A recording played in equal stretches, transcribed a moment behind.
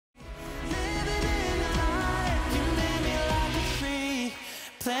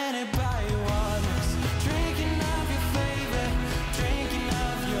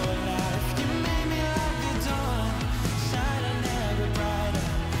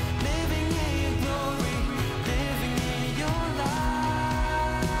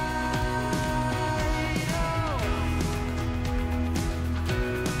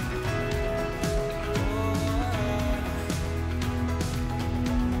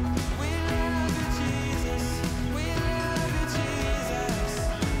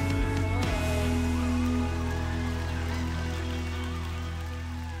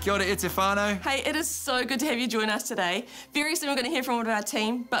Kia ora e te whānau. Hey, it is so good to have you join us today. Very soon we're going to hear from one of our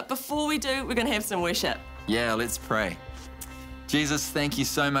team, but before we do, we're going to have some worship. Yeah, let's pray. Jesus, thank you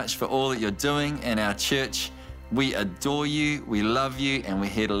so much for all that you're doing in our church. We adore you, we love you, and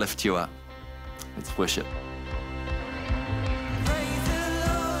we're here to lift you up. Let's worship.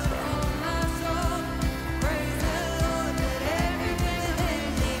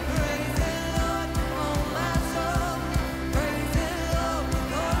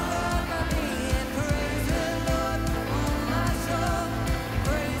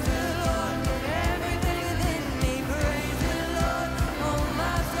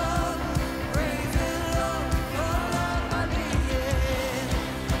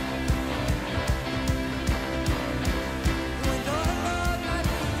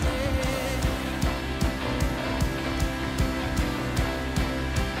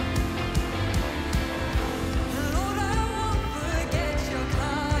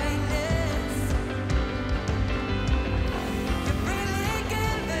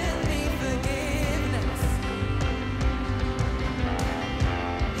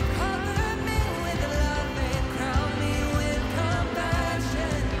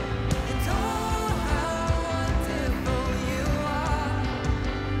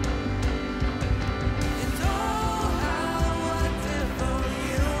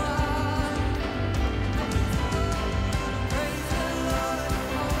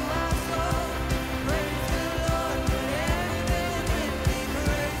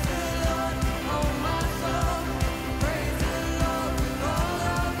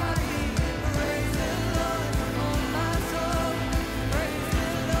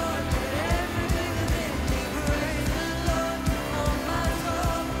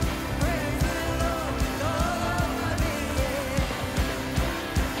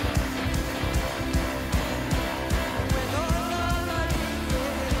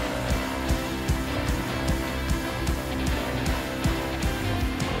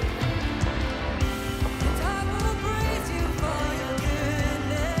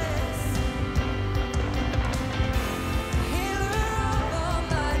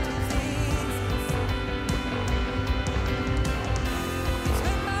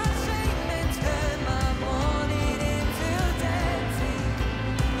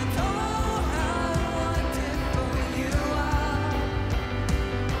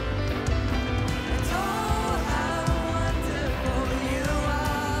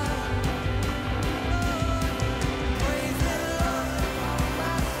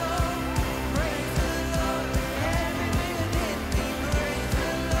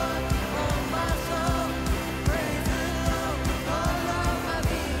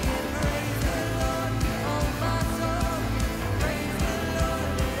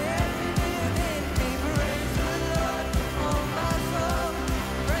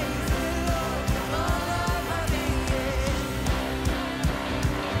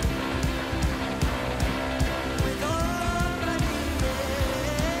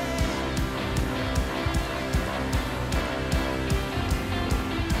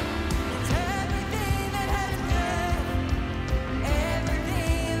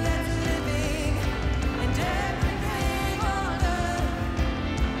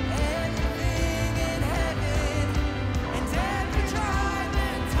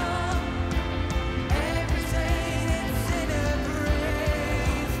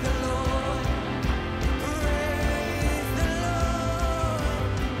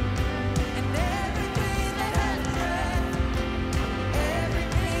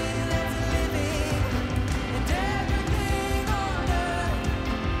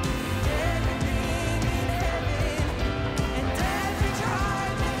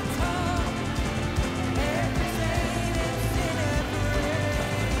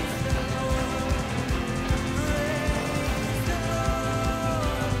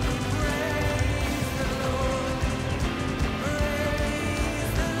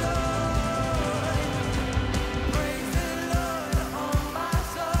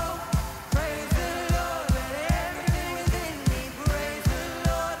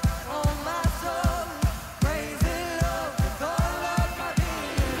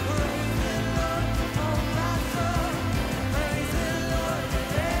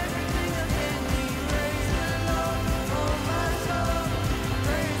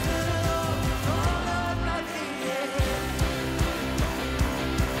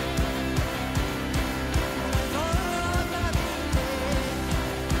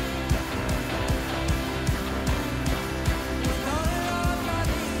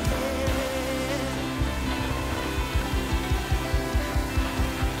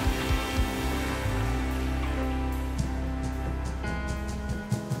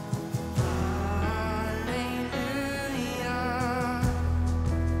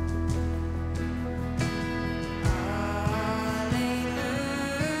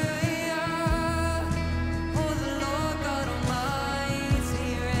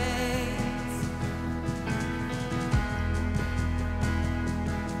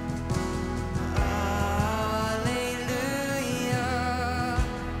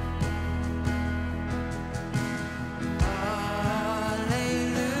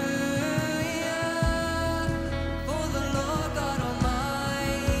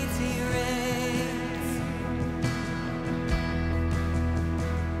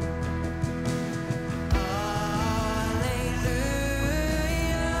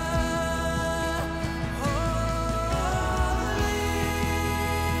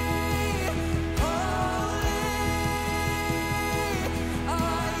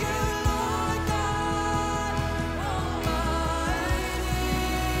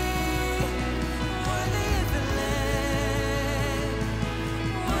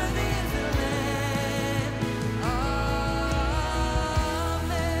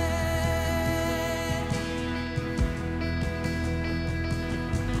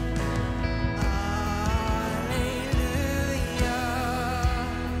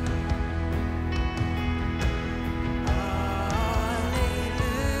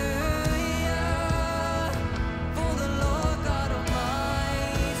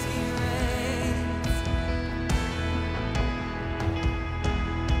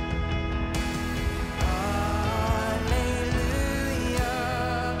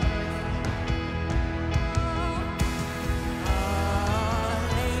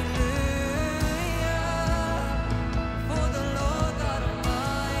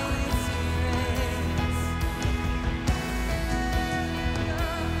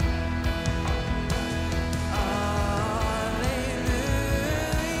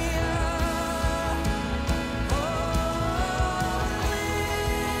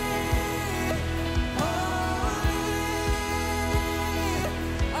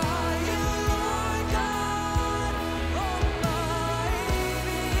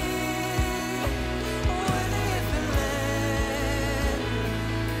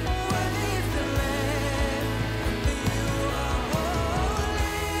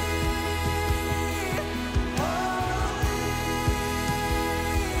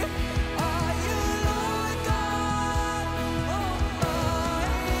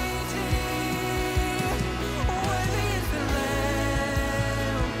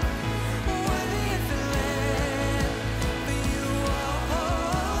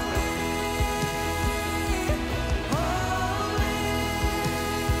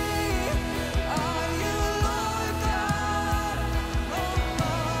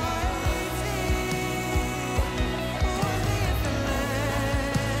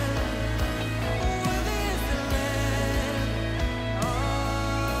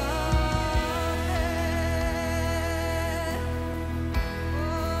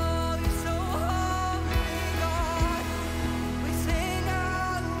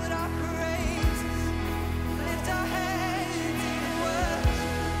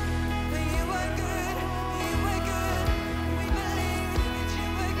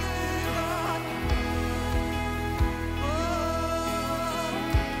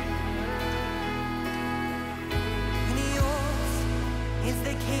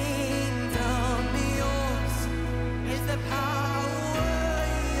 kingdom yours, is the power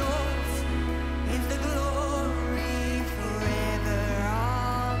yours, is the glory forever.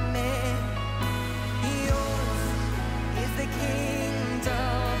 Amen. Yours is the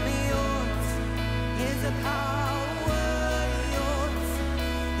kingdom, yours is the power, yours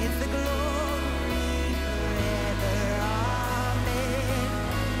is the glory forever. Amen.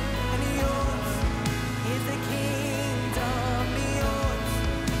 And yours is the kingdom, yours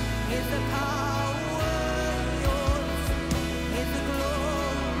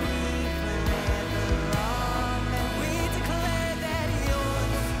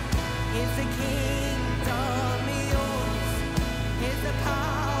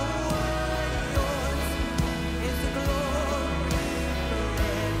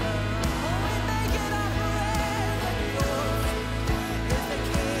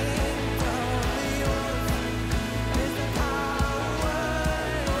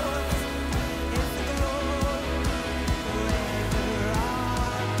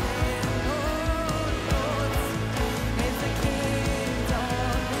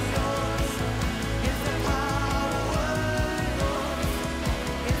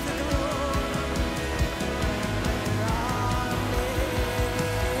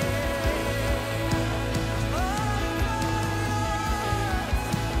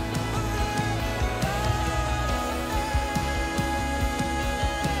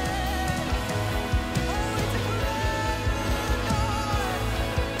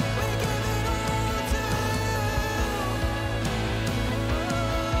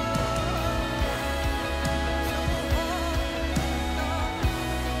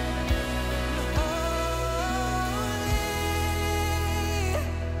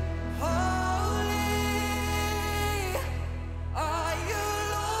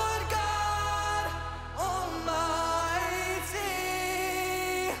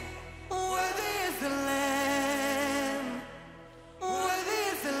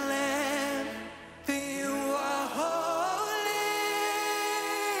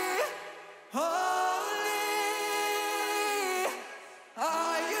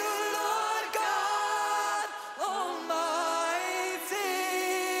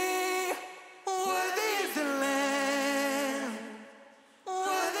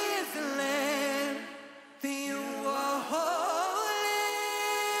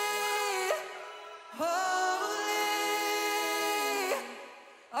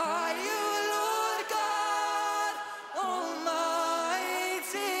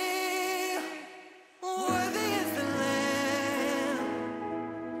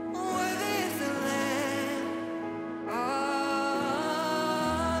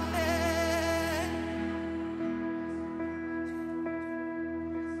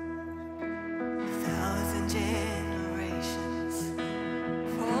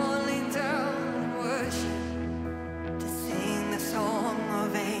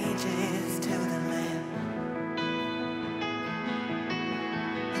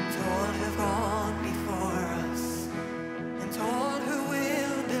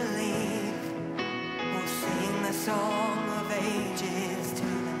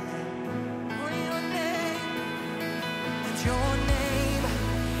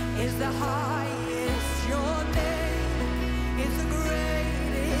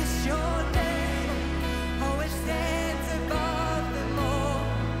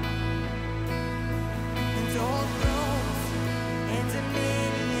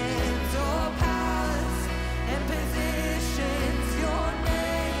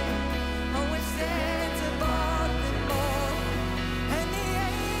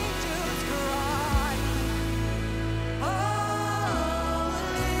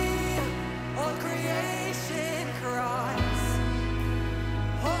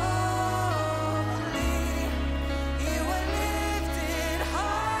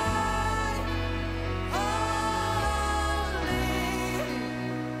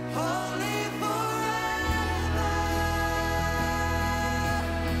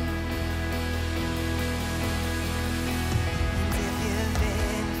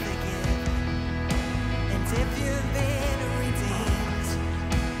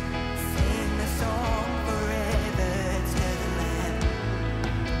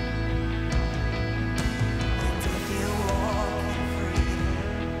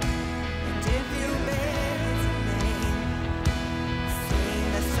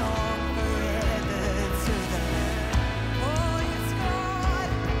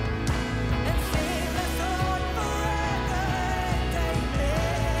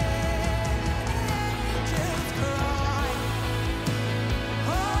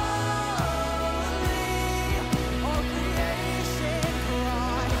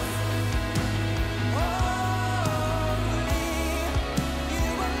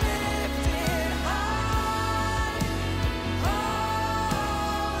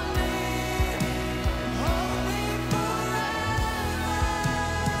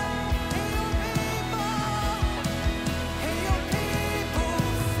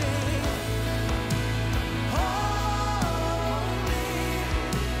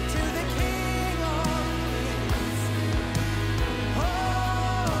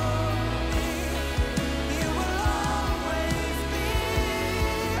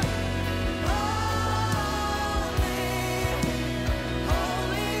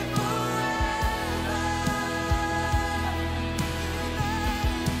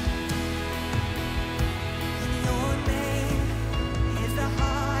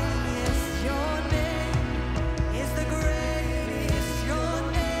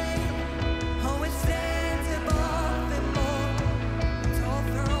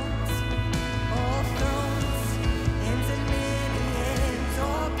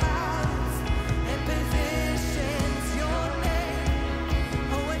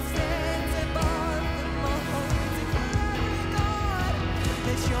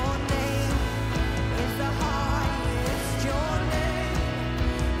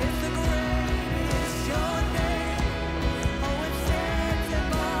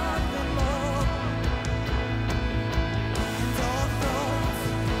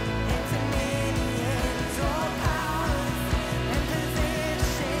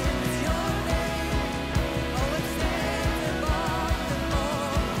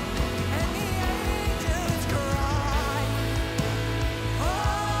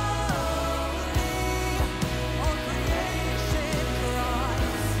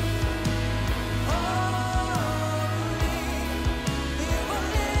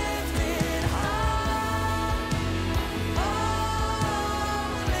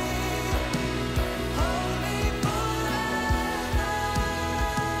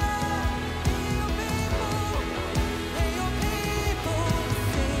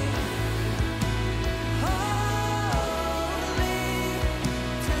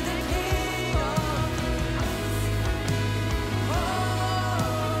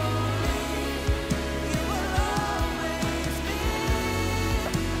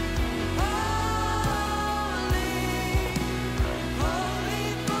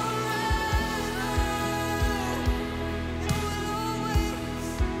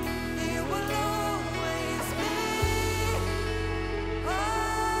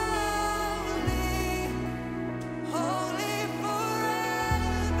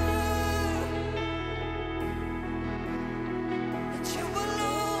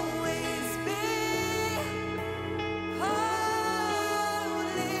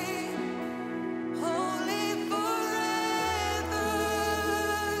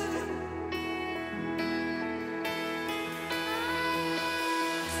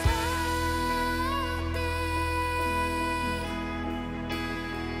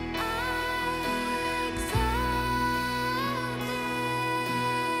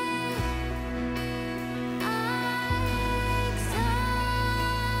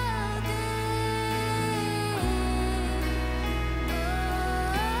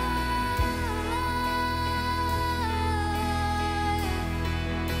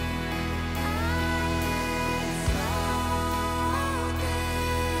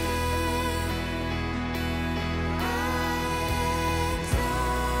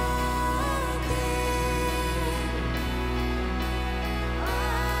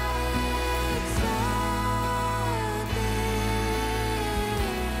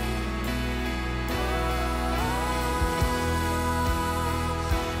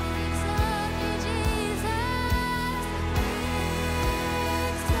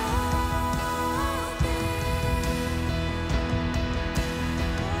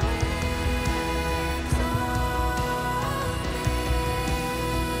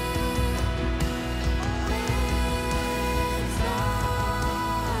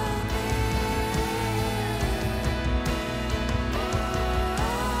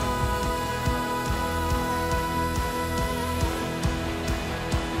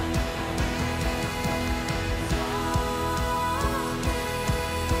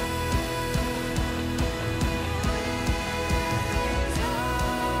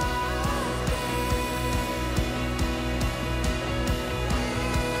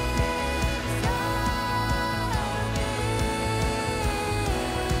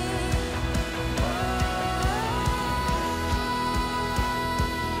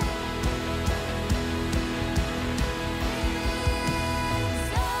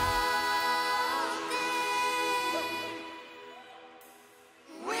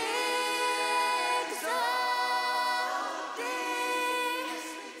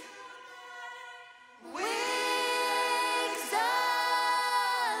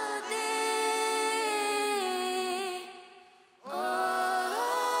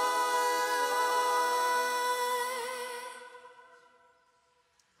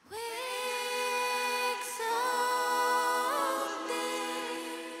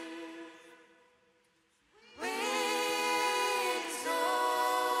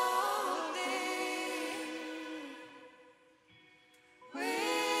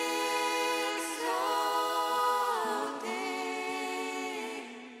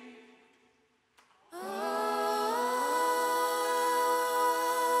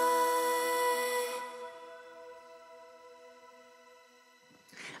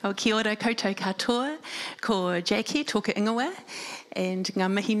O kia ora koutou katoa, ko Jacqui, toka ingoa, and ngā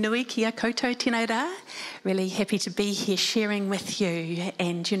mihi nui ki a koutou tēnei rā. Really happy to be here sharing with you,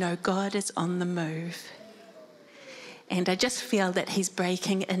 and you know, God is on the move. And I just feel that he's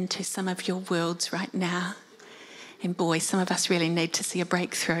breaking into some of your worlds right now. And boy, some of us really need to see a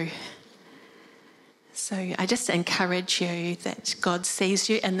breakthrough. So I just encourage you that God sees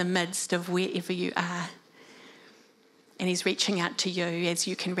you in the midst of wherever you are. And he's reaching out to you as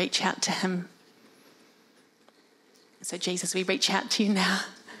you can reach out to him. So Jesus, we reach out to you now.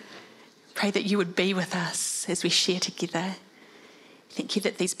 Pray that you would be with us as we share together. Thank you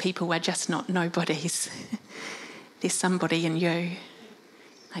that these people are just not nobodies. There's somebody in you.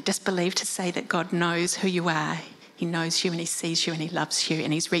 I just believe to say that God knows who you are. He knows you and he sees you and he loves you,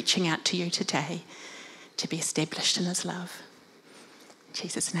 and he's reaching out to you today to be established in his love. In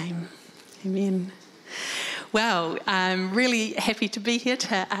Jesus' name, amen. Well, I'm really happy to be here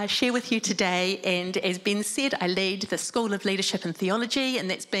to share with you today. And as Ben said, I lead the School of Leadership and Theology, and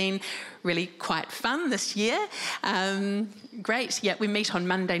that's been really quite fun this year. Great. Yeah, we meet on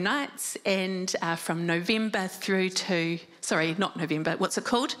Monday nights, and from November through to, sorry, not November, what's it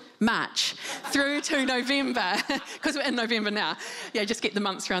called? March through to November, because we're in November now. Yeah, just get the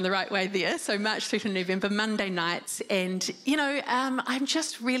months around the right way there. So March through to November, Monday nights. And, you know, I'm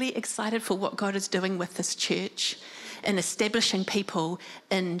just really excited for what God is doing with this church in establishing people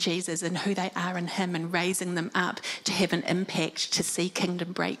in Jesus and who they are in him, and raising them up to have an impact, to see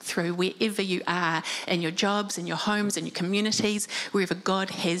kingdom breakthrough wherever you are, in your jobs, in your homes, in your communities, wherever God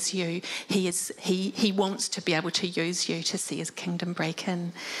has you. He wants to be able to use you to see his kingdom break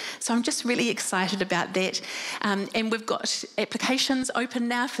in. So I'm just really excited about that. And we've got applications open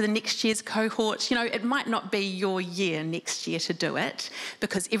now for the next year's cohort. You know, it might not be your year next year to do it,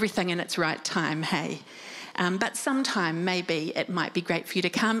 because everything in its right time, hey? But sometime maybe it might be great for you to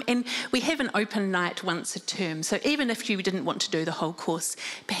come. And we have an open night once a term. So even if you didn't want to do the whole course,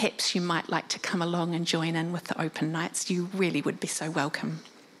 perhaps you might like to come along and join in with the open nights. You really would be so welcome.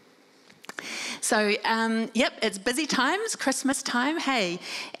 So, yep, it's busy times, Christmas time, hey.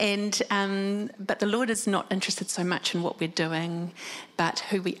 And but the Lord is not interested so much in what we're doing, but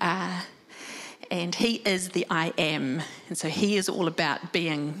who we are. And he is the I am. And so he is all about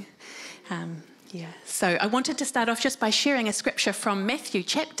being. So I wanted to start off just by sharing a scripture from Matthew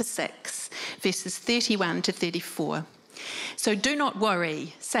chapter 6, verses 31 to 34. So do not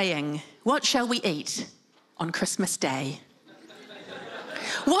worry, saying, what shall we eat on Christmas Day?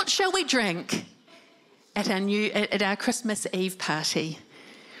 What shall we drink at our Christmas Eve party?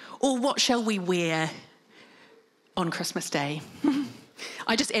 Or what shall we wear on Christmas Day?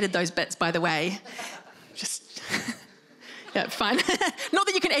 I just added those bits, by the way. Just... Yeah, fine. Not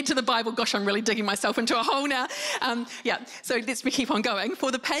that you can add to the Bible. Gosh, I'm really digging myself into a hole now. So let's keep on going.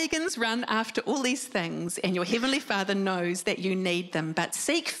 For the pagans run after all these things, and your heavenly Father knows that you need them. But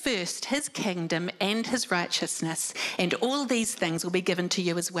seek first his kingdom and his righteousness, and all these things will be given to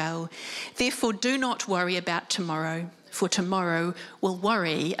you as well. Therefore, do not worry about tomorrow, for tomorrow will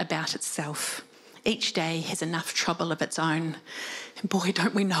worry about itself. Each day has enough trouble of its own. And boy,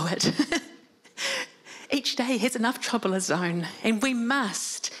 don't we know it. Each day has enough trouble of its own, and we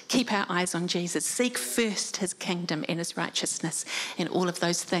must keep our eyes on Jesus. Seek first his kingdom and his righteousness, and all of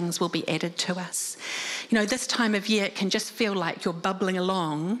those things will be added to us. You know, this time of year, it can just feel like you're bubbling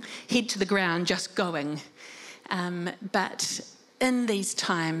along, head to the ground, just going. But in these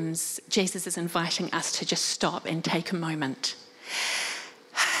times, Jesus is inviting us to just stop and take a moment.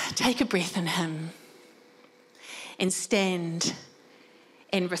 Take a breath in him, and stand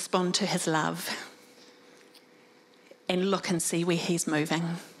and respond to his love. And look and see where he's moving.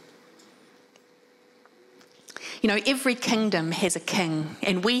 You know, every kingdom has a king,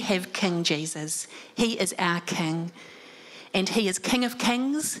 and we have King Jesus. He is our king, and he is King of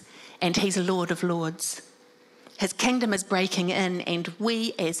kings, and he's Lord of lords. His kingdom is breaking in, and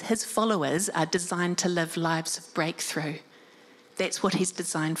we as his followers are designed to live lives of breakthrough. That's what he's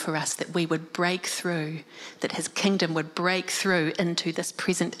designed for us, that we would break through, that his kingdom would break through into this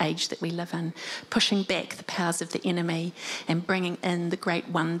present age that we live in, pushing back the powers of the enemy and bringing in the great,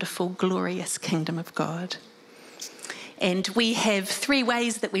 wonderful, glorious kingdom of God. And we have three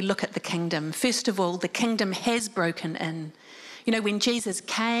ways that we look at the kingdom. First of all, the kingdom has broken in. You know, when Jesus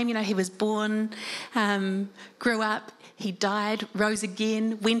came, you know, he was born, grew up, he died, rose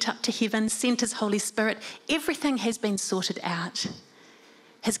again, went up to heaven, sent his Holy Spirit. Everything has been sorted out.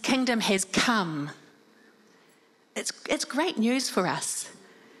 His kingdom has come. It's great news for us.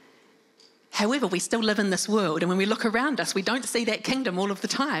 However, we still live in this world, and when we look around us, we don't see that kingdom all of the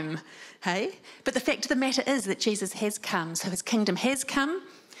time, hey? But the fact of the matter is that Jesus has come, so his kingdom has come.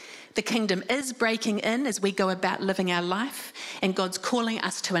 The kingdom is breaking in as we go about living our life, and God's calling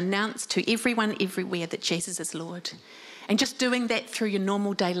us to announce to everyone everywhere that Jesus is Lord. And just doing that through your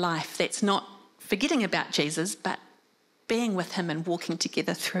normal day life, that's not forgetting about Jesus, but being with him and walking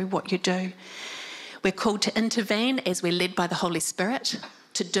together through what you do. We're called to intervene as we're led by the Holy Spirit.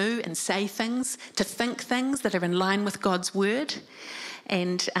 to do and say things, to think things that are in line with God's word.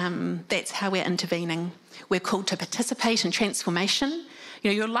 And that's how we're intervening. We're called to participate in transformation.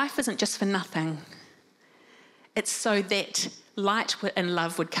 You know, your life isn't just for nothing. It's so that light and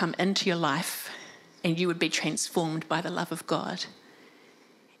love would come into your life and you would be transformed by the love of God.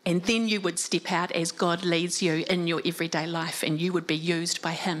 And then you would step out as God leads you in your everyday life, and you would be used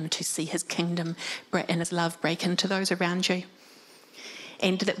by him to see his kingdom and his love break into those around you.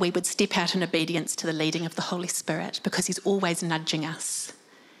 And that we would step out in obedience to the leading of the Holy Spirit, because he's always nudging us.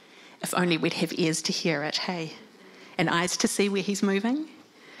 If only we'd have ears to hear it, hey? And eyes to see where he's moving.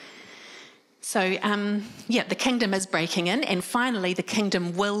 So, the kingdom is breaking in, and finally the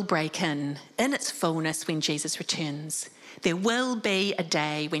kingdom will break in its fullness when Jesus returns. There will be a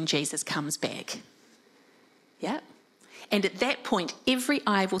day when Jesus comes back. Yeah? And at that point, every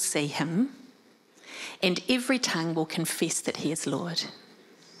eye will see him, and every tongue will confess that he is Lord.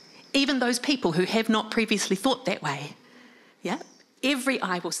 Even those people who have not previously thought that way. Yeah? Every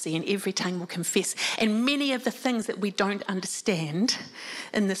eye will see and every tongue will confess. And many of the things that we don't understand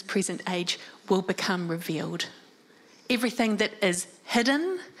in this present age will become revealed. Everything that is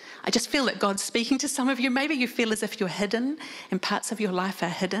hidden, I just feel that God's speaking to some of you. Maybe you feel as if you're hidden and parts of your life are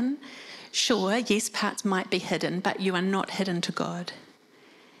hidden. Sure, yes, parts might be hidden, but you are not hidden to God.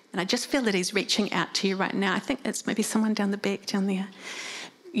 And I just feel that he's reaching out to you right now. I think it's maybe someone down the back, down there.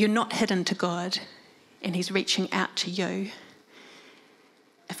 You're not hidden to God, and he's reaching out to you.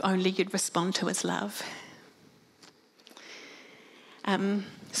 If only you'd respond to his love.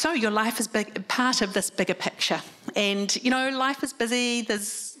 So your life is part of this bigger picture. And, you know, life is busy,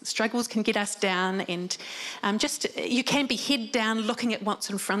 struggles can get us down, and you can be head down looking at what's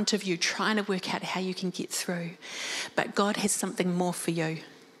in front of you, trying to work out how you can get through. But God has something more for you.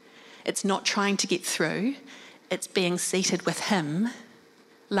 It's not trying to get through, it's being seated with him,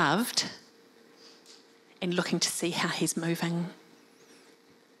 loved, and looking to see how he's moving.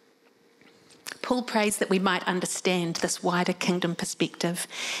 Paul prays that we might understand this wider kingdom perspective,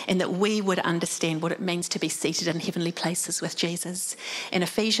 and that we would understand what it means to be seated in heavenly places with Jesus. In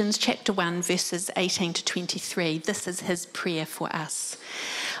Ephesians chapter 1, verses 18 to 23, this is his prayer for us.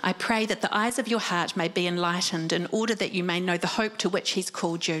 I pray that the eyes of your heart may be enlightened, in order that you may know the hope to which he's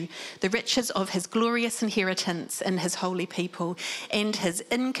called you, the riches of his glorious inheritance in his holy people, and his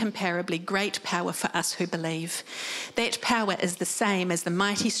incomparably great power for us who believe. That power is the same as the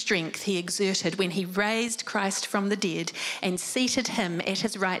mighty strength he exerted when he raised Christ from the dead and seated him at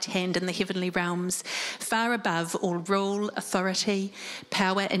his right hand in the heavenly realms, far above all rule, authority,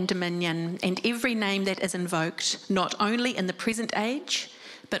 power and dominion, and every name that is invoked, not only in the present age,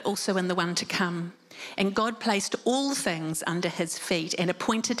 but also in the one to come. And God placed all things under his feet and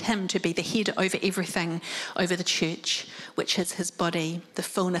appointed him to be the head over everything, over the church, which is his body, the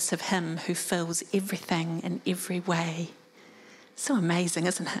fullness of him who fills everything in every way. So amazing,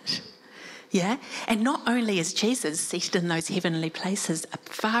 isn't it? Yeah? And not only is Jesus seated in those heavenly places,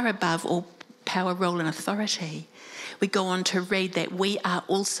 far above all power, rule and authority, we go on to read that we are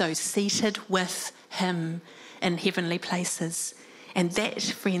also seated with him in heavenly places. And that,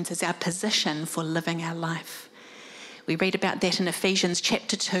 friends, is our position for living our life. We read about that in Ephesians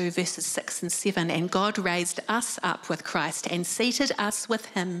chapter 2, verses 6 and 7. And God raised us up with Christ and seated us with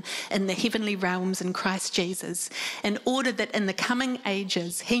him in the heavenly realms in Christ Jesus, in order that in the coming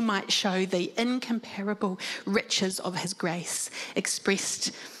ages he might show the incomparable riches of his grace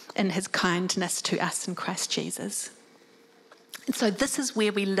expressed in his kindness to us in Christ Jesus. And so this is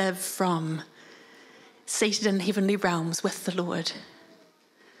where we live from, seated in heavenly realms with the Lord,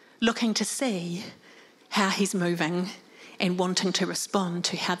 looking to see how he's moving and wanting to respond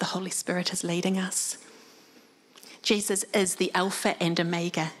to how the Holy Spirit is leading us. Jesus is the Alpha and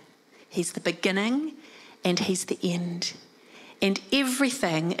Omega. He's the beginning and he's the end. And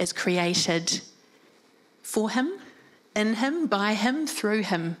everything is created for him, in him, by him, through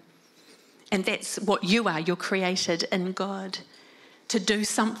him. And that's what you are. You're created in God to do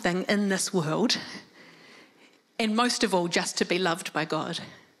something in this world, and most of all, just to be loved by God.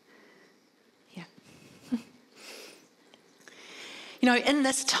 Yeah. You know, in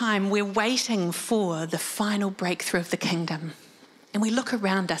this time, we're waiting for the final breakthrough of the kingdom. And we look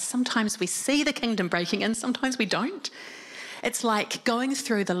around us. Sometimes we see the kingdom breaking in, sometimes we don't. It's like going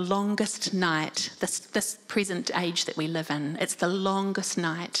through the longest night, this present age that we live in. It's the longest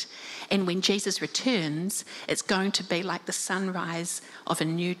night. And when Jesus returns, it's going to be like the sunrise of a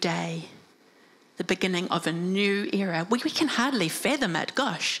new day, the beginning of a new era. We can hardly fathom it.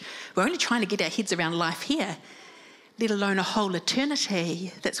 Gosh, we're only trying to get our heads around life here, let alone a whole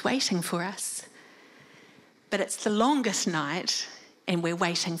eternity that's waiting for us. But it's the longest night, and we're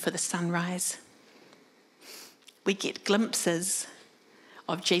waiting for the sunrise. We get glimpses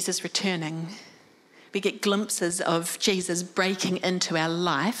of Jesus returning. We get glimpses of Jesus breaking into our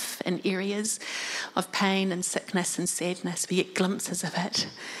life in areas of pain and sickness and sadness. We get glimpses of it,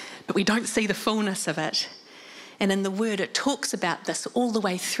 but we don't see the fullness of it. And in the Word, it talks about this all the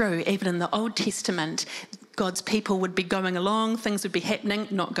way through. Even in the Old Testament, God's people would be going along, things would be happening,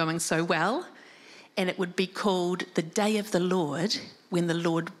 not going so well, and it would be called the day of the Lord, when the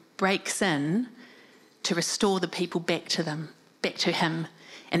Lord breaks in to restore the people back to him.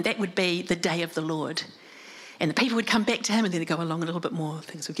 And that would be the day of the Lord. And the people would come back to him, and then they'd go along a little bit more,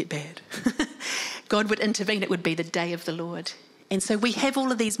 things would get bad. God would intervene, it would be the day of the Lord. And so we have all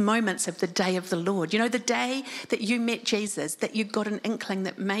of these moments of the day of the Lord. You know, the day that you met Jesus, that you got an inkling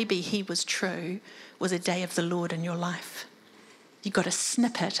that maybe he was true, was a day of the Lord in your life. You got a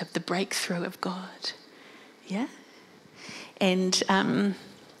snippet of the breakthrough of God. Yeah? And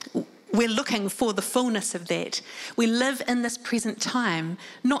we're looking for the fullness of that. We live in this present time,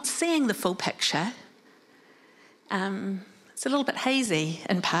 not seeing the full picture. It's a little bit hazy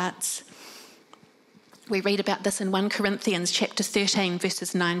in parts. We read about this in 1 Corinthians chapter 13,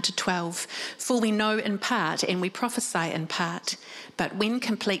 verses 9 to 12. For we know in part and we prophesy in part, but when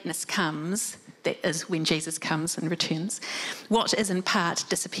completeness comes, that is when Jesus comes and returns, what is in part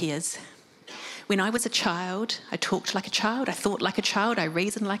disappears. When I was a child, I talked like a child, I thought like a child, I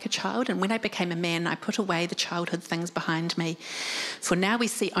reasoned like a child, and when I became a man, I put away the childhood things behind me. For now we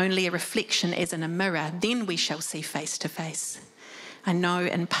see only a reflection as in a mirror, then we shall see face to face. I know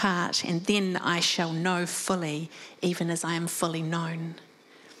in part, and then I shall know fully, even as I am fully known.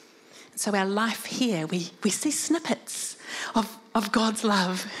 So our life here, we see snippets of God's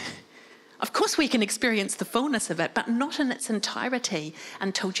love. Of course we can experience the fullness of it, but not in its entirety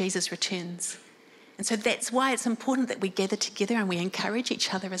until Jesus returns. And so that's why it's important that we gather together and we encourage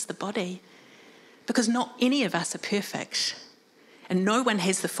each other as the body, because not any of us are perfect and no one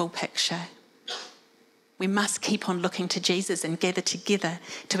has the full picture. We must keep on looking to Jesus and gather together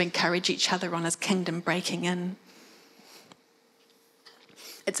to encourage each other on his kingdom breaking in.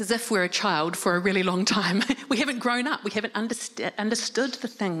 It's as if we're a child for a really long time. We haven't grown up. We haven't understood the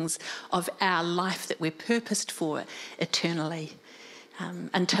things of our life that we're purposed for eternally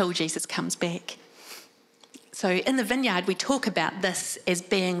until Jesus comes back. So in the vineyard, we talk about this as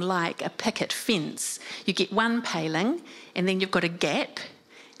being like a picket fence. You get one paling, and then you've got a gap,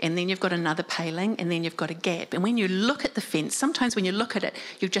 and then you've got another paling, and then you've got a gap. And when you look at the fence, sometimes when you look at it,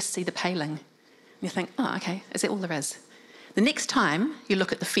 you'll just see the paling. And you think, oh, okay, is that all there is? The next time you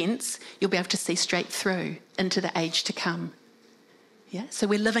look at the fence, you'll be able to see straight through into the age to come. Yeah? So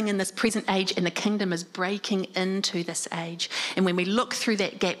we're living in this present age, and the kingdom is breaking into this age. And when we look through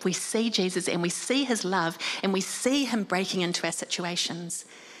that gap, we see Jesus, and we see his love, and we see him breaking into our situations.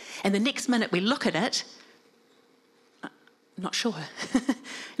 And the next minute we look at it, not sure.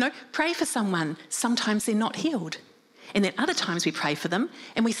 Pray for someone. Sometimes they're not healed. And then other times we pray for them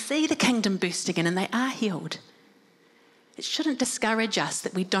and we see the kingdom bursting in and they are healed. It shouldn't discourage us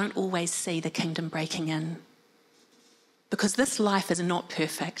that we don't always see the kingdom breaking in, because this life is not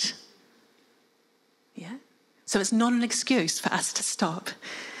perfect. Yeah? So it's not an excuse for us to stop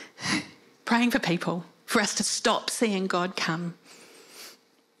praying for people, for us to stop seeing God come.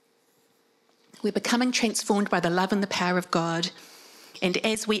 We're becoming transformed by the love and the power of God. And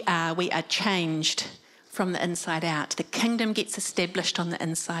as we are changed from the inside out. The kingdom gets established on the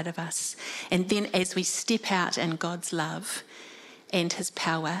inside of us. And then as we step out in God's love and his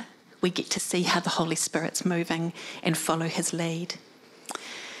power, we get to see how the Holy Spirit's moving and follow his lead.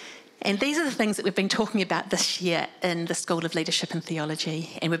 And these are the things that we've been talking about this year in the School of Leadership and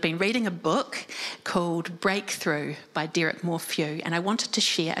Theology. And we've been reading a book called Breakthrough by Derek Morphew. And I wanted to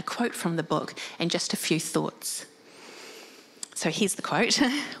share a quote from the book and just a few thoughts. So here's the quote.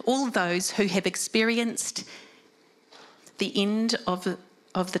 All those who have experienced the end of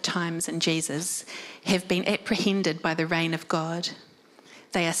the times in Jesus have been apprehended by the reign of God.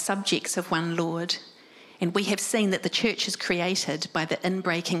 They are subjects of one Lord. And we have seen that the church is created by the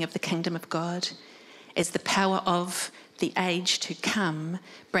inbreaking of the kingdom of God. As the power of the age to come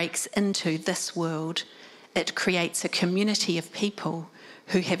breaks into this world, it creates a community of people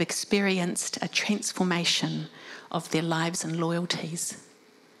who have experienced a transformation of their lives and loyalties.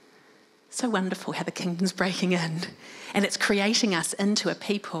 So wonderful how the kingdom's breaking in. And it's creating us into a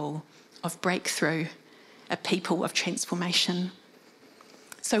people of breakthrough, a people of transformation.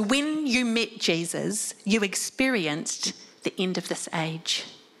 So when you met Jesus, you experienced the end of this age.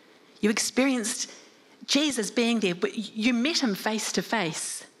 You experienced Jesus being there, but you met him face to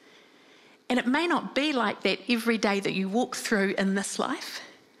face. And it may not be like that every day that you walk through in this life,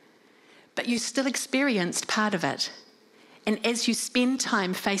 but you still experienced part of it. And as you spend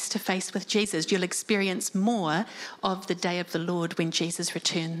time face to face with Jesus, you'll experience more of the day of the Lord when Jesus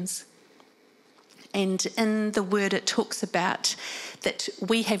returns. And in the Word, it talks about that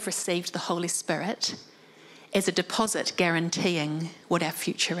we have received the Holy Spirit as a deposit guaranteeing what our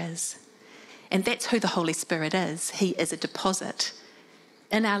future is. And that's who the Holy Spirit is. He is a deposit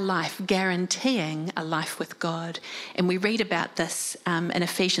in our life, guaranteeing a life with God. And we read about this in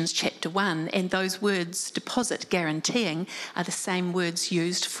Ephesians chapter 1, and those words, deposit, guaranteeing, are the same words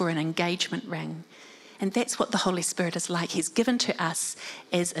used for an engagement ring. And that's what the Holy Spirit is like. He's given to us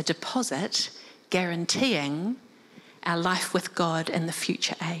as a deposit, guaranteeing our life with God in the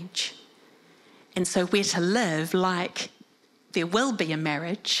future age. And so we're to live like there will be a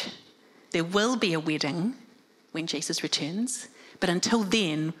marriage, there will be a wedding when Jesus returns, but until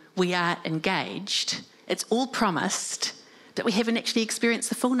then we are engaged. It's all promised, but we haven't actually experienced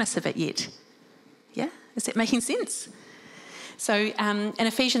the fullness of it yet. Yeah? Is that making sense? So in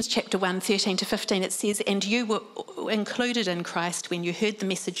Ephesians chapter 1, 13 to 15, it says, "And you were included in Christ when you heard the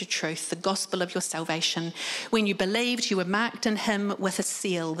message of truth, the gospel of your salvation. When you believed, you were marked in him with a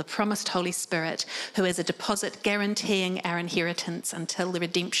seal, the promised Holy Spirit, who is a deposit guaranteeing our inheritance until the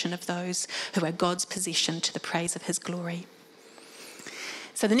redemption of those who are God's possession to the praise of his glory."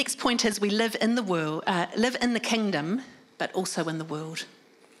 So the next point is we live in the world, live in the kingdom, but also in the world.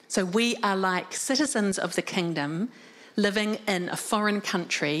 So we are like citizens of the kingdom, living in a foreign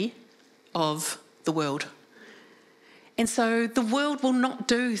country of the world. And so the world will not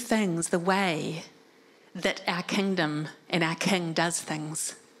do things the way that our kingdom and our king does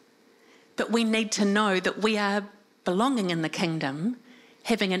things. But we need to know that we are belonging in the kingdom,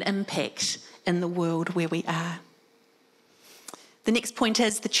 having an impact in the world where we are. The next point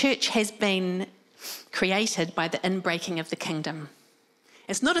is the church has been created by the inbreaking of the kingdom.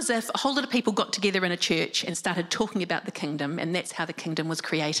 It's not as if a whole lot of people got together in a church and started talking about the kingdom and that's how the kingdom was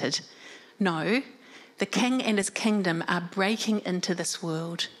created. No, the king and his kingdom are breaking into this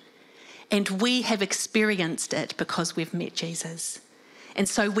world, and we have experienced it because we've met Jesus. And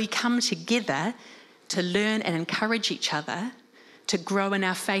so we come together to learn and encourage each other, to grow in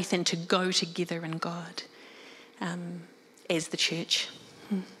our faith and to go together in God as the church.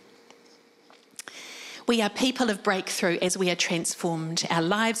 We are people of breakthrough as we are transformed. Our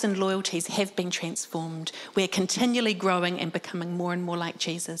lives and loyalties have been transformed. We're continually growing and becoming more and more like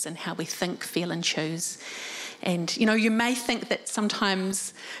Jesus in how we think, feel and choose. And, you know, you may think that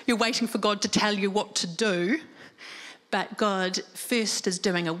sometimes you're waiting for God to tell you what to do, but God first is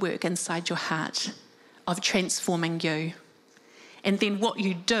doing a work inside your heart of transforming you. And then what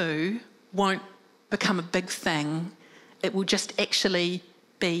you do won't become a big thing. It will just actually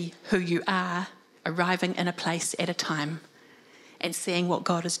be who you are, arriving in a place at a time and seeing what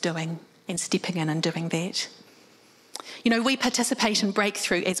God is doing and stepping in and doing that. You know, we participate in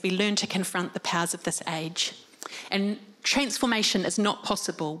breakthrough as we learn to confront the powers of this age. And transformation is not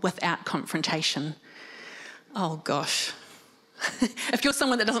possible without confrontation. Oh gosh. If you're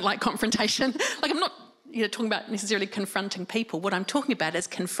someone that doesn't like confrontation, like I'm not talking about necessarily confronting people. What I'm talking about is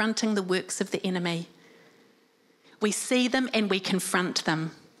confronting the works of the enemy. We see them and we confront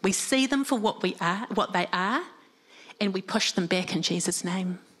them. We see them for what they are, and we push them back in Jesus'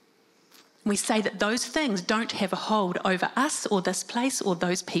 name. We say that those things don't have a hold over us or this place or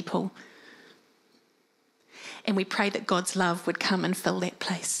those people. And we pray that God's love would come and fill that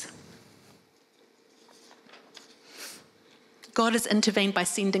place. God has intervened by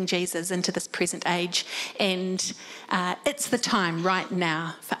sending Jesus into this present age, and it's the time right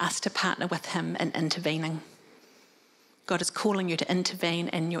now for us to partner with him in intervening. God is calling you to intervene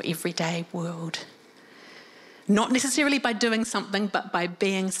in your everyday world. Not necessarily by doing something, but by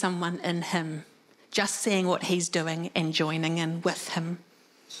being someone in him. Just seeing what he's doing and joining in with him.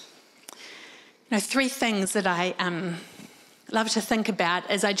 You know, 3 things that I love to think about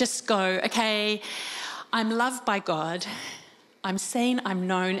as I just go, okay, I'm loved by God. I'm seen, I'm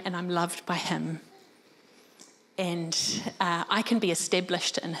known, and I'm loved by him. And I can be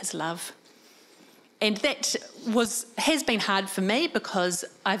established in his love. And that has been hard for me because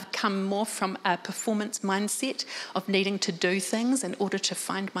I've come more from a performance mindset of needing to do things in order to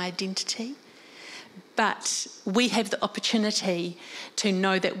find my identity. But we have the opportunity to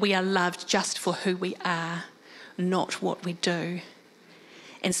know that we are loved just for who we are, not what we do.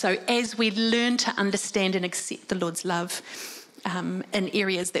 And so as we learn to understand and accept the Lord's love in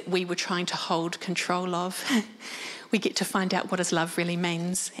areas that we were trying to hold control of, we get to find out what his love really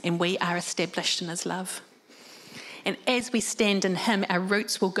means, and we are established in his love. And as we stand in him, our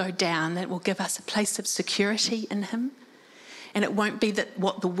roots will go down. It will give us a place of security in him. And it won't be that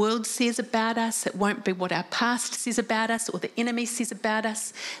what the world says about us, it won't be what our past says about us or the enemy says about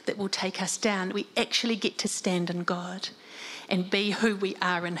us that will take us down. We actually get to stand in God and be who we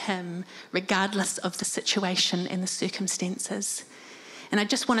are in him, regardless of the situation and the circumstances. And I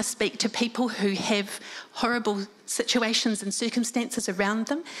just want to speak to people who have horrible situations and circumstances around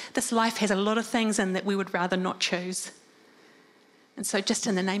them. This life has a lot of things in that we would rather not choose. And so just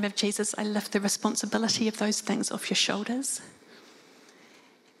in the name of Jesus, I lift the responsibility of those things off your shoulders.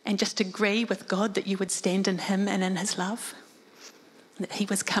 And just agree with God that you would stand in him and in his love, that he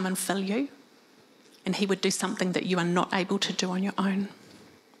would come and fill you, and he would do something that you are not able to do on your own.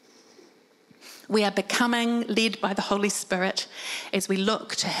 We are becoming led by the Holy Spirit as we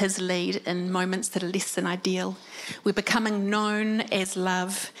look to his lead in moments that are less than ideal. We're becoming known as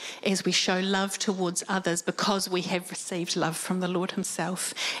love as we show love towards others because we have received love from the Lord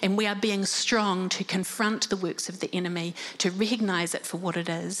himself. And we are being strong to confront the works of the enemy, to recognise it for what it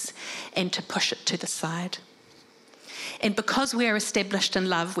is, and to push it to the side. And because we are established in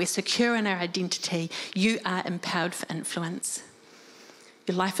love, we're secure in our identity, you are empowered for influence.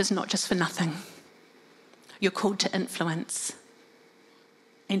 Your life is not just for nothing. You're called to influence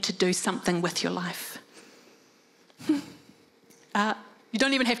and to do something with your life. You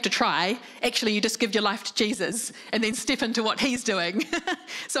don't even have to try. Actually, you just give your life to Jesus and then step into what he's doing.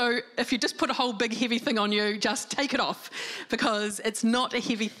 So if you just put a whole big heavy thing on you, just take it off, because it's not a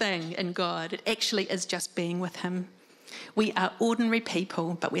heavy thing in God. It actually is just being with him. We are ordinary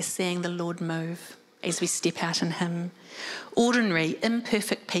people, but we're seeing the Lord move as we step out in him. Ordinary,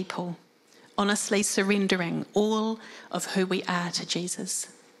 imperfect people, honestly surrendering all of who we are to Jesus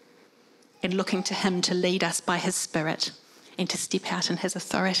and looking to him to lead us by his Spirit and to step out in his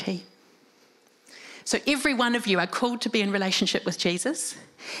authority. So every one of you are called to be in relationship with Jesus,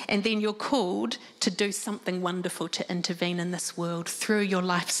 and then you're called to do something wonderful to intervene in this world through your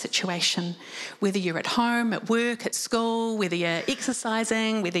life situation, whether you're at home, at work, at school, whether you're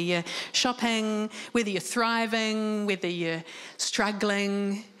exercising, whether you're shopping, whether you're thriving, whether you're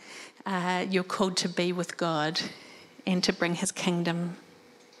struggling. You're called to be with God and to bring his kingdom.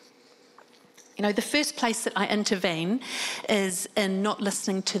 You know, the first place that I intervene is in not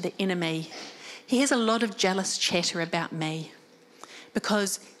listening to the enemy. He has a lot of jealous chatter about me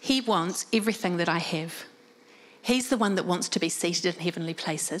because he wants everything that I have. He's the one that wants to be seated in heavenly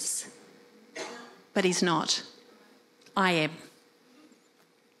places, but he's not. I am.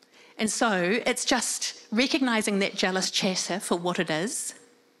 And so it's just recognising that jealous chatter for what it is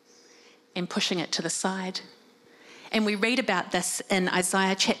and pushing it to the side. And we read about this in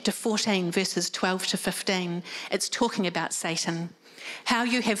Isaiah chapter 14, verses 12 to 15. It's talking about Satan. How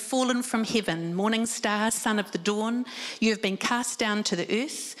you have fallen from heaven, morning star, son of the dawn. You have been cast down to the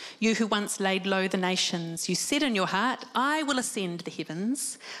earth, you who once laid low the nations. You said in your heart, I will ascend the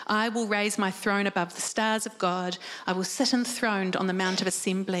heavens. I will raise my throne above the stars of God. I will sit enthroned on the mount of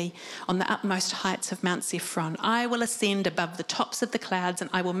assembly, on the utmost heights of Mount Zephron. I will ascend above the tops of the clouds, and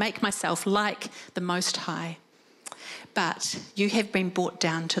I will make myself like the Most High. But you have been brought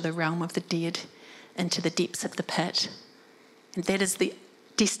down to the realm of the dead, into the depths of the pit. And that is the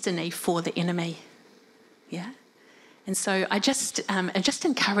destiny for the enemy. Yeah? And so I just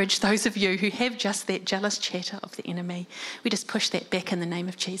encourage those of you who have just that jealous chatter of the enemy, we just push that back in the name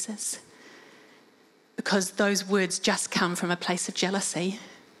of Jesus. Because those words just come from a place of jealousy.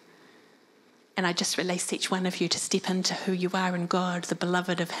 And I just release each one of you to step into who you are in God, the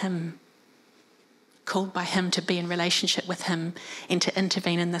beloved of him, called by him to be in relationship with him and to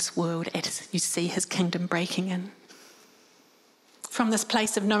intervene in this world as you see his kingdom breaking in. From this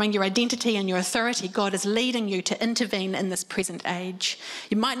place of knowing your identity and your authority, God is leading you to intervene in this present age.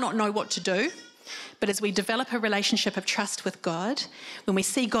 You might not know what to do, but as we develop a relationship of trust with God, when we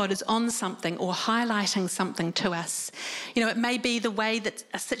see God is on something or highlighting something to us, you know, it may be the way that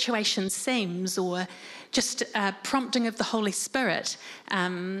a situation seems, or just a prompting of the Holy Spirit.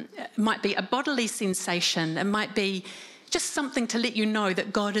 It might be a bodily sensation. It might be just something to let you know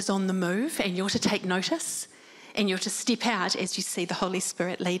that God is on the move and you're to take notice. And you're to step out as you see the Holy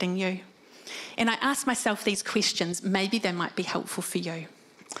Spirit leading you. And I ask myself these questions, maybe they might be helpful for you.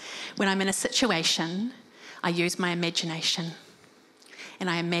 When I'm in a situation, I use my imagination. And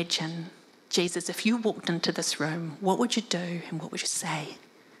I imagine, Jesus, if you walked into this room, what would you do and what would you say?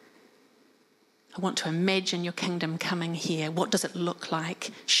 I want to imagine your kingdom coming here. What does it look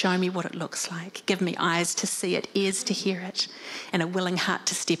like? Show me what it looks like. Give me eyes to see it, ears to hear it, and a willing heart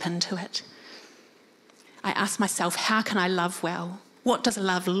to step into it. I ask myself, how can I love well? What does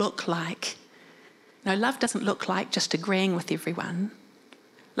love look like? No, love doesn't look like just agreeing with everyone.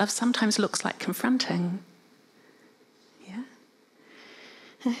 Love sometimes looks like confronting. Yeah?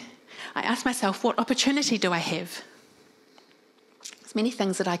 I ask myself, what opportunity do I have? There's many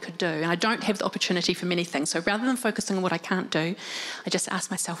things that I could do, and I don't have the opportunity for many things. So rather than focusing on what I can't do, I just ask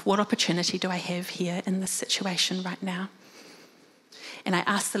myself, what opportunity do I have here in this situation right now? And I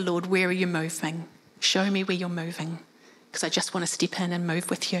ask the Lord, where are you moving? Show me where you're moving, because I just want to step in and move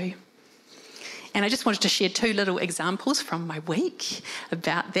with you. And I just wanted to share 2 little examples from my week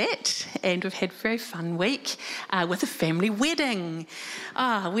about that. And we've had a very fun week with a family wedding.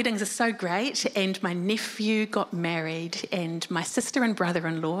 Weddings are so great. And my nephew got married, and my sister and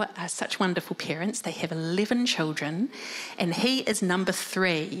brother-in-law are such wonderful parents. They have 11 children, and he is number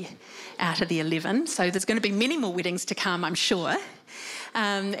 3 out of the 11. So there's going to be many more weddings to come, I'm sure.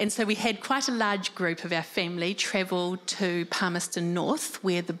 And so we had quite a large group of our family travel to Palmerston North,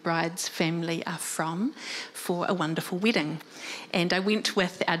 where the bride's family are from, for a wonderful wedding. And I went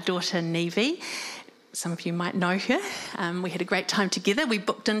with our daughter Nevi. Some of you might know her. We had a great time together. We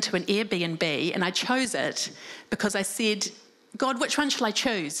booked into an Airbnb, and I chose it because I said, God, which one shall I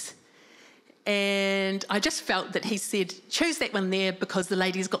choose? And I just felt that he said, choose that one there because the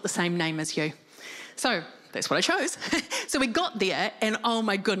lady's got the same name as you. So that's what I chose. So we got there, and oh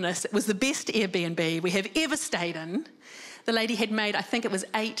my goodness, it was the best Airbnb we have ever stayed in. The lady had made, I think it was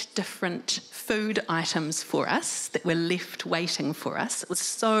 8 different food items for us that were left waiting for us. It was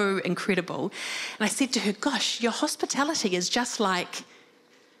so incredible. And I said to her, gosh, your hospitality is just like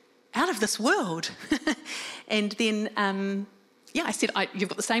out of this world. And then, I said, you've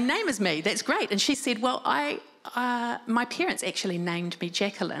got the same name as me. That's great. And she said, well, my parents actually named me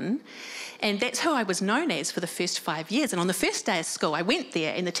Jacqueline, and that's who I was known as for the first 5 years. And on the first day of school, I went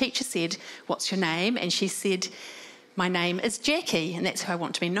there, and the teacher said, what's your name? And she said, my name is Jacqui, and that's who I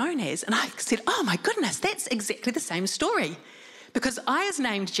want to be known as. And I said, oh my goodness, that's exactly the same story. Because I was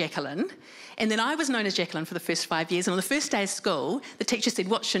named Jacqueline, and then I was known as Jacqueline for the first 5 years. And on the first day of school, the teacher said,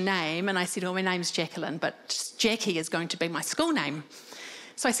 what's your name? And I said, oh, my name's Jacqueline, but Jacqui is going to be my school name.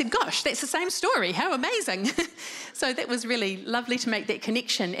 So I said, gosh, that's the same story. How amazing. So that was really lovely to make that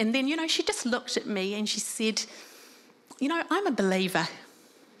connection. And then, she just looked at me and she said, I'm a believer.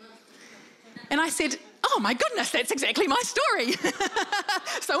 And I said, oh my goodness, that's exactly my story.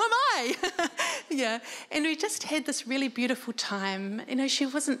 So am I. Yeah. And we just had this really beautiful time. She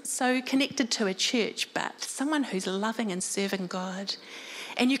wasn't so connected to a church, but someone who's loving and serving God.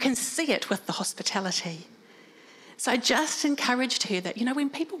 And you can see it with the hospitality. So I just encouraged her that,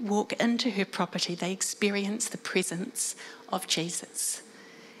 when people walk into her property, they experience the presence of Jesus.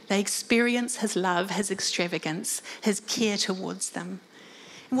 They experience his love, his extravagance, his care towards them.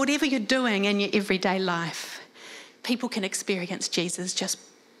 And whatever you're doing in your everyday life, people can experience Jesus just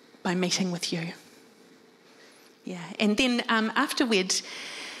by meeting with you. Yeah. And then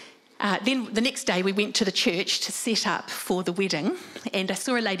then the next day we went to the church to set up for the wedding, and I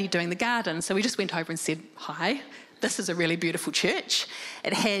saw a lady doing the garden. So we just went over and said, hi. This is a really beautiful church.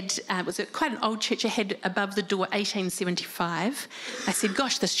 It had, was quite an old church. It had above the door 1875. I said,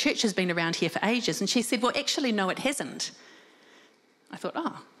 gosh, this church has been around here for ages. And she said, well, actually, no, it hasn't. I thought,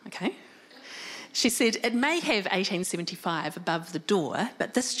 oh, okay. She said, it may have 1875 above the door,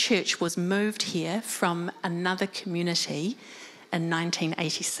 but this church was moved here from another community in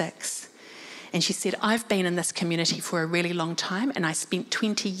 1986. And she said, I've been in this community for a really long time, and I spent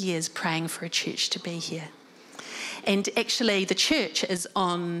 20 years praying for a church to be here. And actually, the church is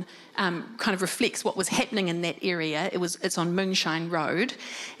on, kind of reflects what was happening in that area. It's on Moonshine Road,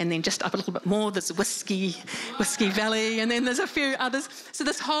 and then just up a little bit more, there's Whiskey Valley, and then there's a few others. So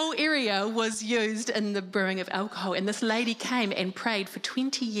this whole area was used in the brewing of alcohol, and this lady came and prayed for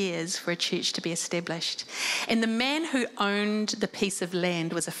 20 years for a church to be established. And the man who owned the piece of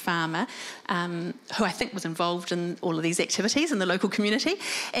land was a farmer, who I think was involved in all of these activities in the local community.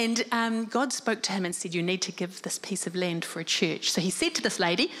 And God spoke to him and said, you need to give this piece of land for a church. So he said to this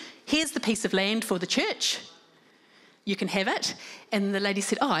lady, here's the piece of land for the church. You can have it. And the lady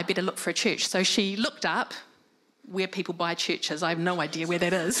said, oh, I better look for a church. So she looked up where people buy churches. I have no idea where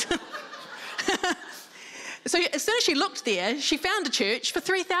that is. So as soon as she looked there, she found a church for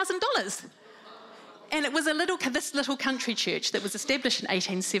 $3,000. And it was this little country church that was established in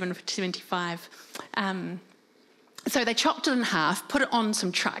 1875. So they chopped it in half, put it on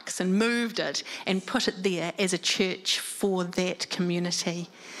some trucks and moved it and put it there as a church for that community.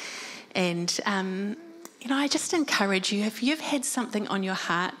 And, I just encourage you, if you've had something on your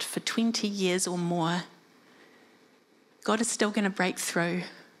heart for 20 years or more, God is still going to break through.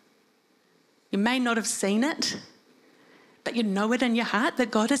 You may not have seen it, but you know it in your heart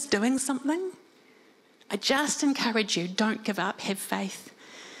that God is doing something. I just encourage you, don't give up, have faith.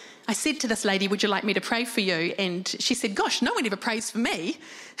 I said to this lady, would you like me to pray for you? And she said, gosh, no one ever prays for me.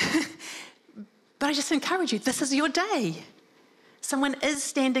 But I just encourage you, this is your day. Someone is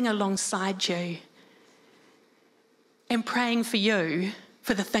standing alongside you and praying for you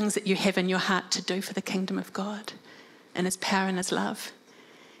for the things that you have in your heart to do for the kingdom of God and his power and his love.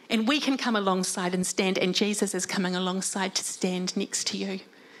 And we can come alongside and stand, and Jesus is coming alongside to stand next to you,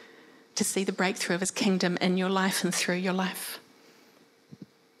 to see the breakthrough of his kingdom in your life and through your life.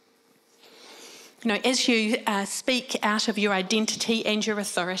 You know, as you speak out of your identity and your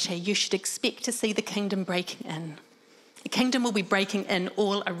authority, you should expect to see the kingdom breaking in. The kingdom will be breaking in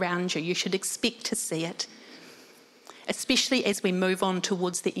all around you. You should expect to see it, especially as we move on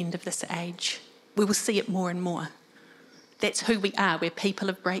towards the end of this age. We will see it more and more. That's who we are. We're people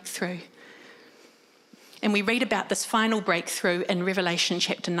of breakthrough. And we read about this final breakthrough in Revelation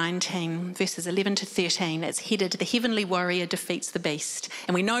chapter 19, verses 11 to 13. It's headed, "The Heavenly Warrior Defeats the Beast."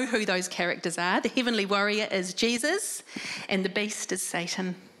 And we know who those characters are. The Heavenly Warrior is Jesus, and the beast is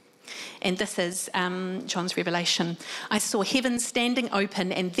Satan. And this is John's revelation. "I saw heaven standing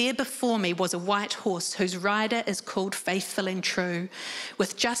open, and there before me was a white horse whose rider is called Faithful and True.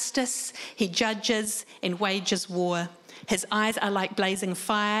 With justice he judges and wages war. His eyes are like blazing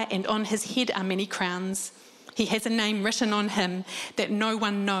fire, and on his head are many crowns. He has a name written on him that no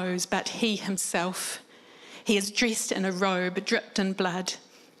one knows but he himself. He is dressed in a robe dripped in blood,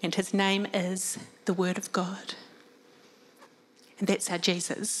 and his name is the Word of God." And that's our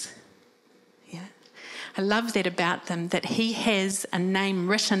Jesus. Yeah. I love that about them, that he has a name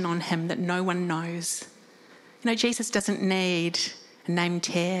written on him that no one knows. You know, Jesus doesn't need a name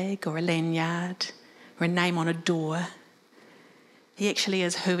tag or a lanyard or a name on a door. He actually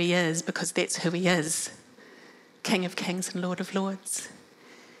is who he is because that's who he is, King of Kings and Lord of Lords.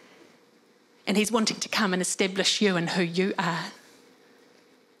 And he's wanting to come and establish you in who you are.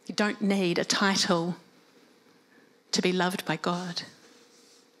 You don't need a title to be loved by God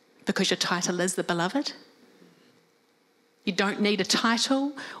because your title is the beloved. You don't need a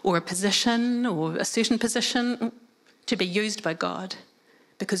title or a position or a certain position to be used by God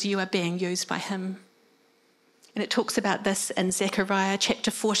because you are being used by him. And it talks about this in Zechariah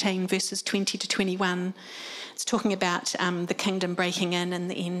chapter 14, verses 20 to 21. It's talking about the kingdom breaking in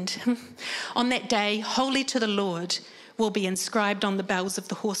the end. "On that day, holy to the Lord will be inscribed on the bells of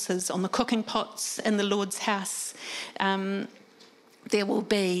the horses, on the cooking pots in the Lord's house. There will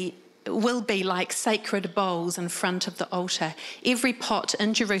be like sacred bowls in front of the altar. Every pot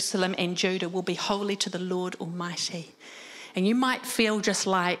in Jerusalem and Judah will be holy to the Lord Almighty." And you might feel just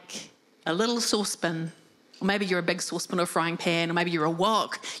like a little saucepan, or maybe you're a big saucepan or a frying pan, or maybe you're a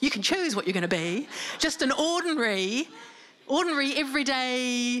wok. You can choose what you're going to be. Just an ordinary,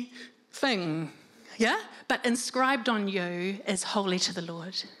 everyday thing, yeah? But inscribed on you is holy to the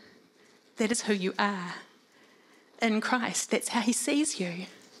Lord. That is who you are in Christ. That's how he sees you.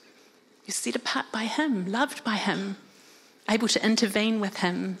 You're set apart by him, loved by him, able to intervene with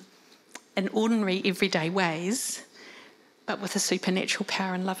him in ordinary, everyday ways, but with the supernatural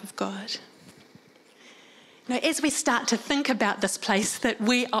power and love of God. You know, as we start to think about this place that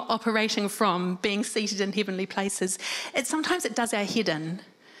we are operating from, being seated in heavenly places, sometimes it does our head in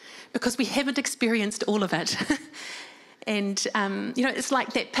because we haven't experienced all of it. And, you know, it's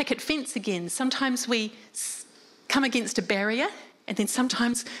like that picket fence again. Sometimes we come against a barrier, and then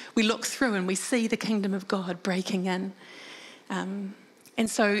sometimes we look through and we see the kingdom of God breaking in. And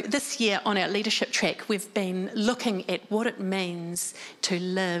so this year on our leadership track, we've been looking at what it means to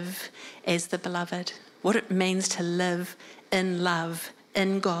live as the beloved, what it means to live in love,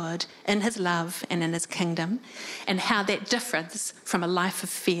 in God, in his love and in his kingdom, and how that differs from a life of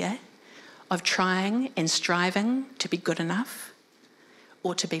fear, of trying and striving to be good enough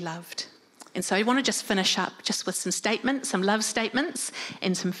or to be loved. And so I want to just finish up just with some statements, some love statements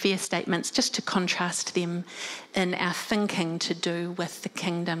and some fear statements, just to contrast them in our thinking to do with the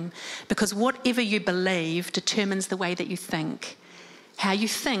kingdom. Because whatever you believe determines the way that you think. How you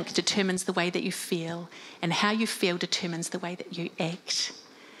think determines the way that you feel, and how you feel determines the way that you act.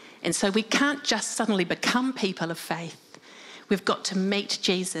 And so we can't just suddenly become people of faith. We've got to meet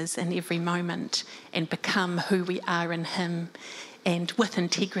Jesus in every moment and become who we are in him, and with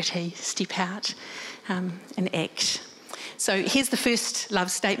integrity step out and act. So here's the first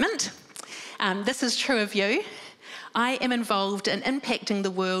love statement. This is true of you. I am involved in impacting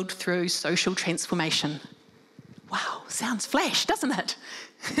the world through social transformation. Wow, sounds flash, doesn't it?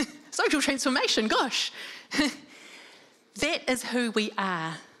 Social transformation, gosh. That is who we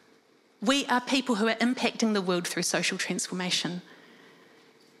are. We are people who are impacting the world through social transformation.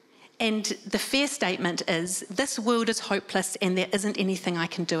 And the fair statement is, this world is hopeless and there isn't anything I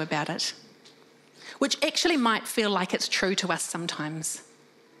can do about it. Which actually might feel like it's true to us sometimes.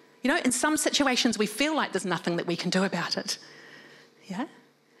 You know, in some situations we feel like there's nothing that we can do about it. Yeah?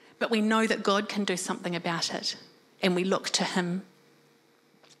 But we know that God can do something about it, and we look to him.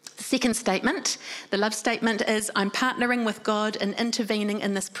 The second statement, the love statement, is I'm partnering with God in intervening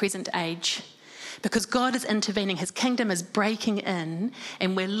in this present age. Because God is intervening, his kingdom is breaking in,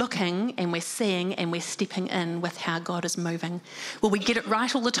 and we're looking and we're seeing and we're stepping in with how God is moving. Will we get it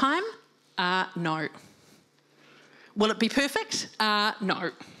right all the time? No. Will it be perfect?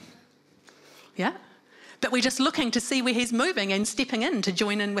 No. Yeah? But we're just looking to see where he's moving and stepping in to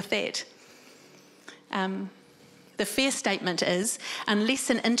join in with that. The fair statement is, unless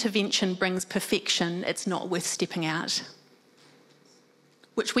an intervention brings perfection, it's not worth stepping out.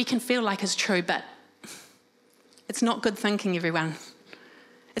 Which we can feel like is true, but it's not good thinking, everyone.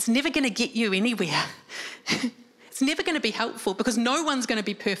 It's never going to get you anywhere. It's never going to be helpful because no one's going to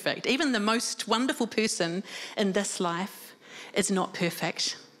be perfect. Even the most wonderful person in this life is not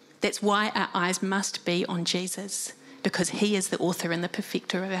perfect. That's why our eyes must be on Jesus, because he is the author and the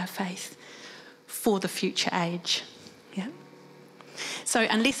perfecter of our faith for the future age. Yeah. So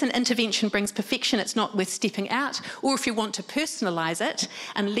unless an intervention brings perfection, it's not worth stepping out. Or if you want to personalise it,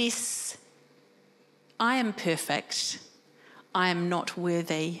 unless I am perfect, I am not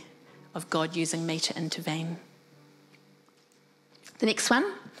worthy of God using me to intervene. The next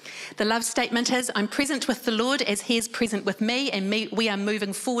one, the love statement is, I'm present with the Lord as he is present with me, and we are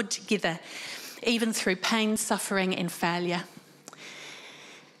moving forward together, even through pain, suffering and failure.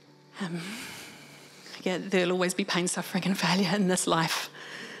 Yeah, there'll always be pain, suffering and failure in this life.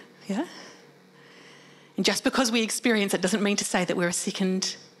 Yeah? And just because we experience it doesn't mean to say that we're a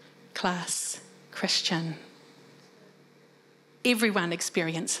second-class Christian. Everyone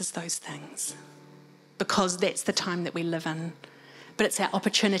experiences those things because that's the time that we live in. But it's our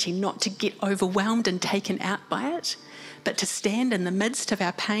opportunity not to get overwhelmed and taken out by it, but to stand in the midst of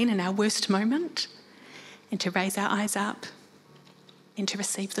our pain and our worst moment and to raise our eyes up and to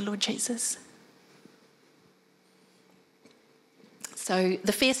receive the Lord Jesus. So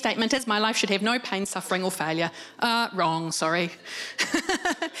the fair statement is, my life should have no pain, suffering or failure. Wrong, sorry.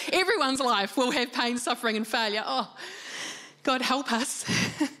 Everyone's life will have pain, suffering and failure. Oh, God help us.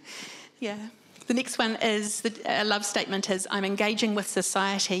 Yeah. The next one is, the love statement is, I'm engaging with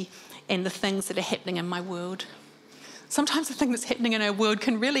society and the things that are happening in my world. Sometimes the thing that's happening in our world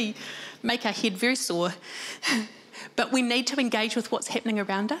can really make our head very sore. But we need to engage with what's happening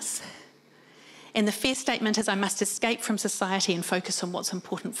around us. And the fair statement is, I must escape from society and focus on what's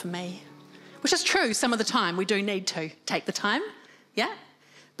important for me. Which is true, some of the time we do need to take the time, yeah?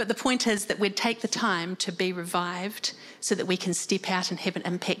 But the point is that we'd take the time to be revived so that we can step out and have an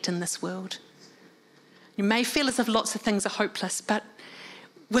impact in this world. You may feel as if lots of things are hopeless, but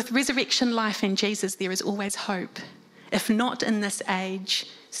with resurrection life in Jesus, there is always hope. If not in this age,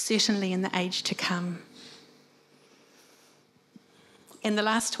 certainly in the age to come. And the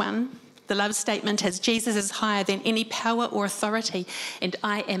last one, the love statement is, Jesus is higher than any power or authority, and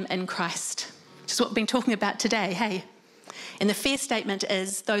I am in Christ. Which is what we've been talking about today, hey? And the fair statement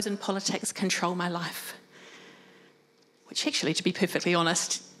is, those in politics control my life. Which actually, to be perfectly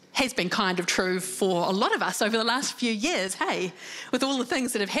honest, has been kind of true for a lot of us over the last few years, hey? With all the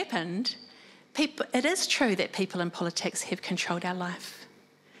things that have happened, it is true that people in politics have controlled our life.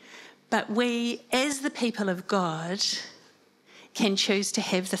 But we, as the people of God, can choose to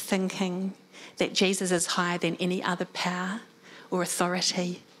have the thinking that Jesus is higher than any other power or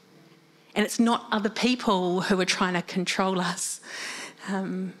authority. And it's not other people who are trying to control us.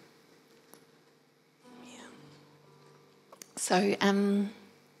 So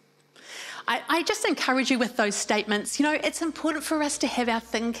I just encourage you with those statements. You know, it's important for us to have our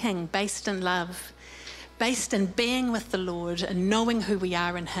thinking based in love, based in being with the Lord and knowing who we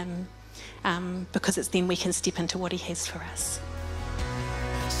are in him, because it's then we can step into what he has for us.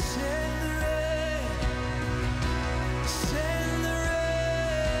 Say